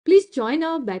join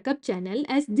our backup channel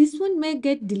as this one may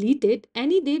get deleted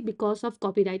any day because of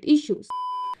copyright issues.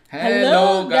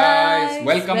 Hello guys,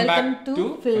 welcome back to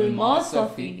to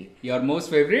Filmosophy, your most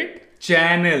favorite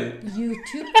channel.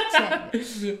 YouTube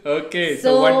channel. Okay,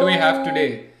 so what do we have today?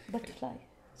 Butterfly.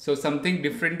 So something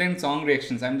different than song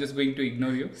reactions. I'm just going to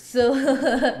ignore you. So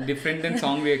Different than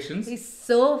song reactions.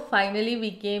 so finally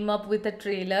we came up with a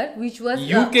trailer which was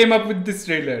You came up with this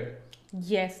trailer.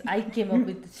 Yes, I came up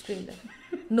with this trailer.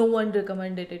 No one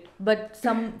recommended it, but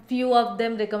some few of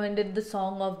them recommended the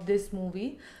song of this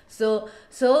movie. So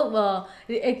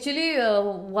actually,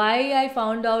 why I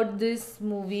found out this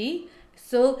movie.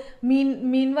 So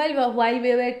meanwhile, while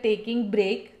we were taking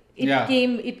break,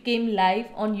 it came live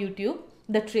on YouTube,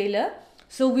 the trailer.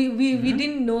 So we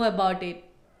didn't know about it.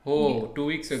 Oh, 2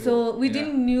 weeks ago. So we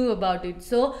didn't knew about it.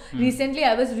 So recently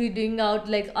I was reading out,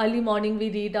 like early morning we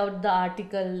read out the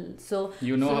article. So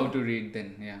you know how to read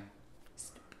then, yeah.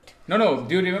 No.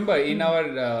 Do you remember in our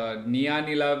Niya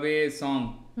Nilave song?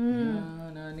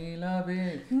 Niya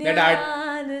Nilave. That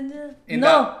art in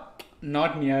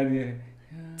not Niya.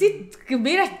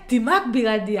 मेरा दिमाग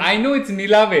बिगाड़ दिया. I know it's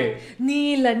Nilave.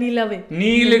 Nilave.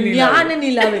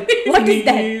 Nilave. What is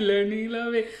that?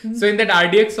 Nilave. So in that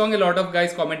RDX song, a lot of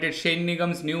guys commented Shane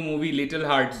Nigam's new movie Little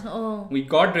Hearts. Oh. We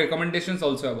got recommendations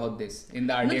also about this in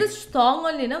the RDX. No, the song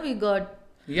only, no, we got.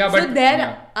 Yeah, but so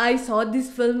there I saw this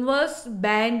film was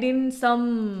banned in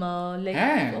some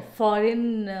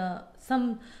foreign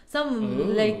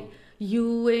like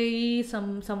UAE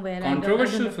somewhere.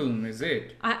 Controversial film, is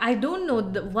it? I don't know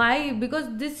why, because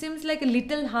this seems like a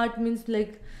Little Heart means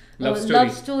like love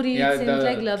story. Yeah, it seems the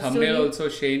like love thumbnail story. Also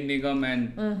Shane Nigam and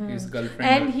his girlfriend.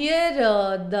 And here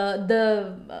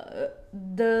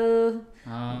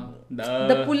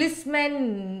the policeman.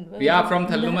 Yeah, from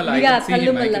Thallummala. I can see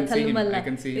him. I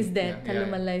can see him. Is there?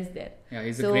 Thallummala is there. Yeah,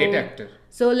 he's a great actor.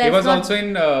 So he was also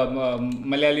in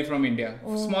Malayali from India.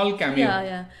 Small cameo.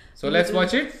 Yeah. So let's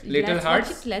watch it. Little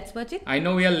Hearts. Let's watch it. I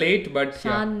know we are late, but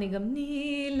Shan Nigam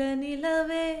Neela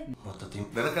Nilave.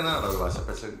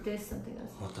 There's something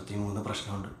else.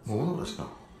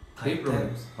 Three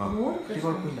problems.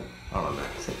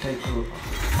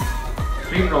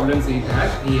 Three problems he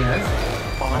has.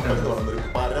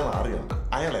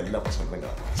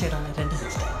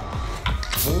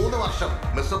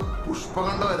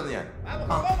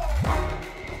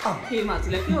 ഈ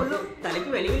മസിലൊക്കെ ഉള്ളൂ തലയ്ക്ക്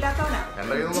വെളിവില്ലാത്തവനാ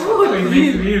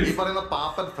ഈ പറയുന്ന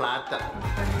പാപ്പൻ ഫ്ലാറ്റാ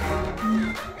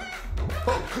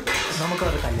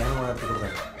നമുക്കത് കല്യാണം നടത്തി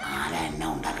കൊടുത്താൽ ആരാ എന്നെ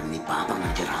ഉണ്ടാക്കുന്ന ഈ പാപ്പം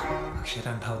കാണിച്ചടാ. പക്ഷെ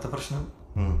രണ്ടാമത്തെ പ്രശ്നം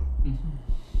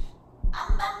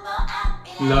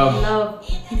Love.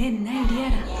 ഇത് എന്നാ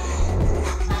ഐഡിയാടാ.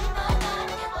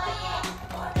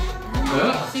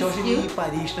 ഈ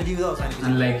പരീക്ഷണ ജീവിതം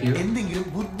അവസാനിപ്പിച്ചു എന്തെങ്കിലും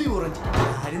ബുദ്ധി കുറഞ്ഞു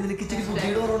കാര്യം നിനക്ക് ഇച്ചിരി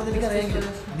ബുദ്ധിയുടെ കുറവെന്ന് എനിക്ക് അറിയാമെങ്കിൽ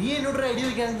നീ എന്നോടൊരു ഐഡിയ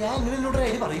വയ്ക്കാതെ ഞാൻ അങ്ങനെ എന്നോടൊരു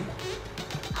ഐഡിയ പറയും.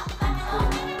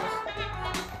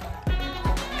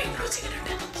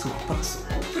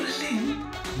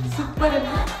 സൂപ്പർ.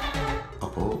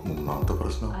 അപ്പോ മൂന്നാമത്തെ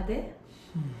പ്രശ്നം അതെ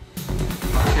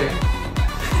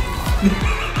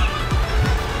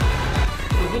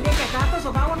ഇതിന്റെ കെട്ടാത്ത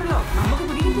സ്വഭാവം ഉണ്ടല്ലോ നമുക്ക്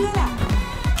പിടികിട്ടില്ല.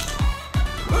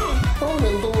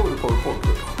 എന്തോ ഒരു കുഴപ്പമുണ്ട്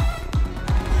കേട്ടോ.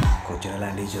 കൊച്ചിനെ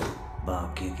ലാൻഡ് ചെയ്തു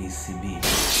ബാക്കിയൊക്കെ സിബി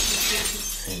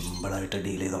സിമ്പിളായിട്ട്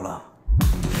ഡീൽ ചെയ്തോളാം.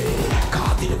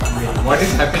 What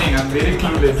is happening? I'm very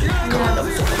clueless.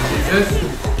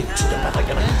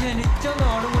 ജനിച്ച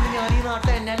നാട് കൊണ്ട് ഞാൻ ഈ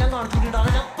നാട്ടെ എന്നെല്ലാം കാണിച്ചിട്ടാണ്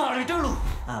ഞാൻ പറഞ്ഞിട്ടുള്ളൂ.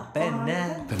 അപ്പൊ എന്നെ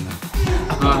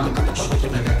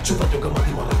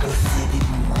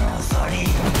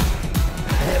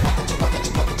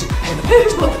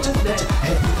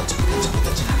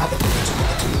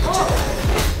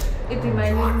It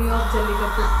reminded me of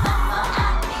Jallikattu.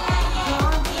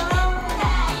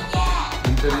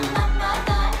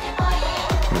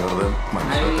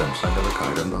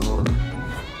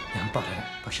 ഞാൻ പറയാം,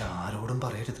 പക്ഷെ ആരോടും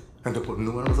പറയരുത്. എന്റെ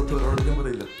പൊന്നു വേണം സത്യം ഒരാളോട് ഞാൻ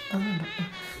പറയില്ല.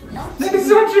 This is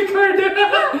not recorded.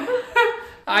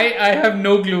 I have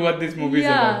no clue what this movie is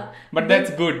about. But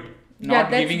that's good. Not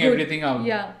giving everything out.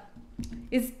 Yeah.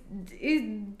 Is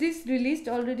this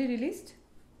already released?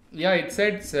 Yeah, it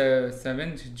said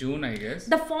 7th June, I guess.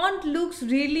 The font looks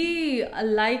really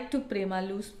alike to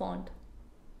Premalu's font.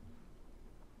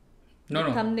 No.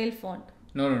 Thumbnail font.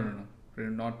 No.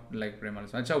 Not like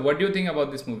Premalu's. Acha, what do you think about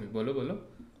this movie? Bolo.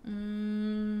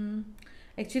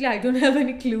 Actually, I don't have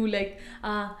any clue.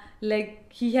 Like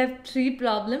he have three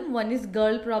problem. One is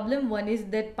girl problem. One is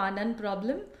that Panan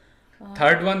problem.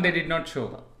 Third one they did not show.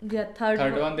 Yeah,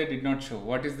 third one they did not show.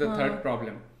 What is the third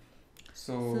problem?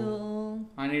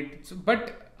 But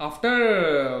after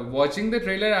watching the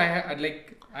trailer,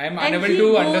 I am And unable he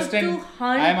to goes understand. to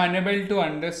hunt- I am unable to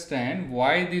understand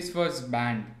why this was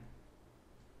banned.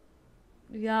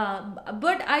 Yeah,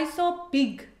 but I saw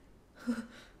pig.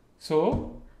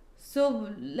 So So,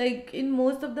 like in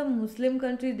most of the Muslim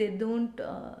countries, they don't.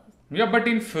 yeah, but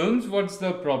in films, what's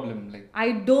the problem? Like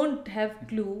I don't have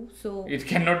clue. So it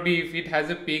cannot be if it has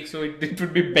a peak, so it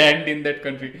would be banned in that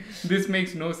country. This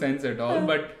makes no sense at all.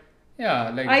 But yeah,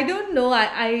 like I don't know.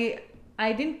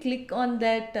 I didn't click on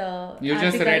that. you just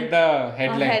article, read the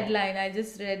headline. Headline. I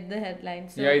just read the headline.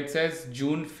 So. Yeah, it says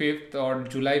June 5th or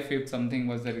July 5th something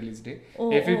was the release day.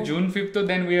 Oh, If it's June 5th, so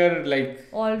then we are like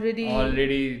already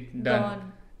done. gone.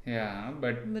 Yeah,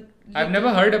 but But I've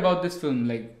never heard about this film.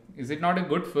 Like, is it not a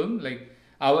good film? Like,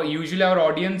 usually our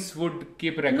audience would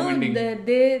keep recommending. No,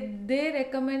 they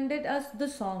recommended us the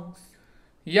songs.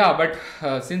 Yeah, but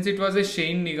since it was a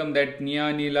Shane Nigam, that Nia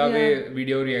Nilave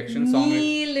video reaction song.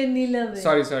 Neel Nilave.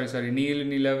 Sorry, Neel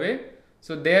Nilave.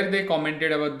 So there they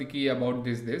commented about the key about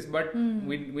this, but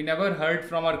we never heard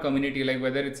from our community, like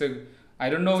whether it's a,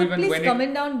 I don't know So even please when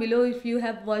comment down below if you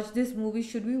have watched this movie.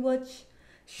 Should we watch?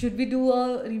 Should we do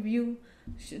a review?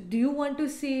 Do you want to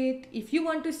see it? If you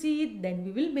want to see it, then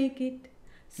we will make it.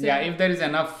 So, yeah, if there is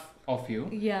enough of you.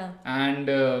 Yeah. And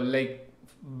like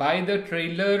by the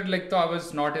trailer, like though I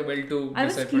was not able to. I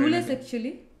was decipher clueless anything.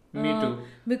 actually. Me too.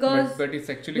 Because but it's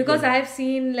actually because good. I have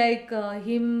seen like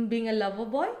him being a lover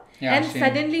boy, Yeah, and Shane.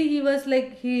 suddenly he was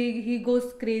like he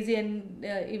goes crazy and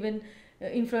even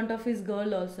in front of his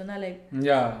girl also, na, like.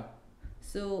 Yeah.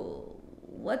 So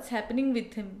what's happening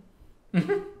with him?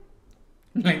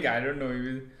 Like I don't know, he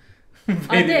was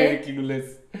very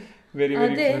clueless. Very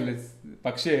they? clueless.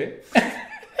 Pakshe.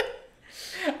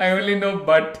 I only know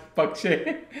but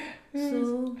Pakshe.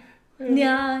 So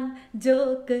Nyan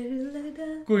Joker Lada.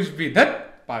 कुछ भी धत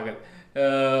पागल.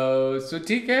 So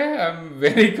ठीक है. I'm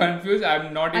very confused.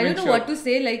 I'm not I even don't know sure. what to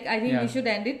say. Like I think Yeah. we should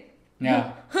end it.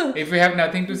 Yeah. If we have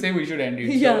nothing to say, we should end it.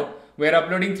 Yeah. So we're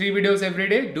uploading 3 videos every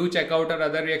day. Do check out our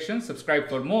other reactions. Subscribe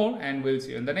for more, and we'll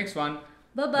see you in the next one.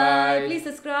 Bye bye. Bye. Please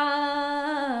subscribe.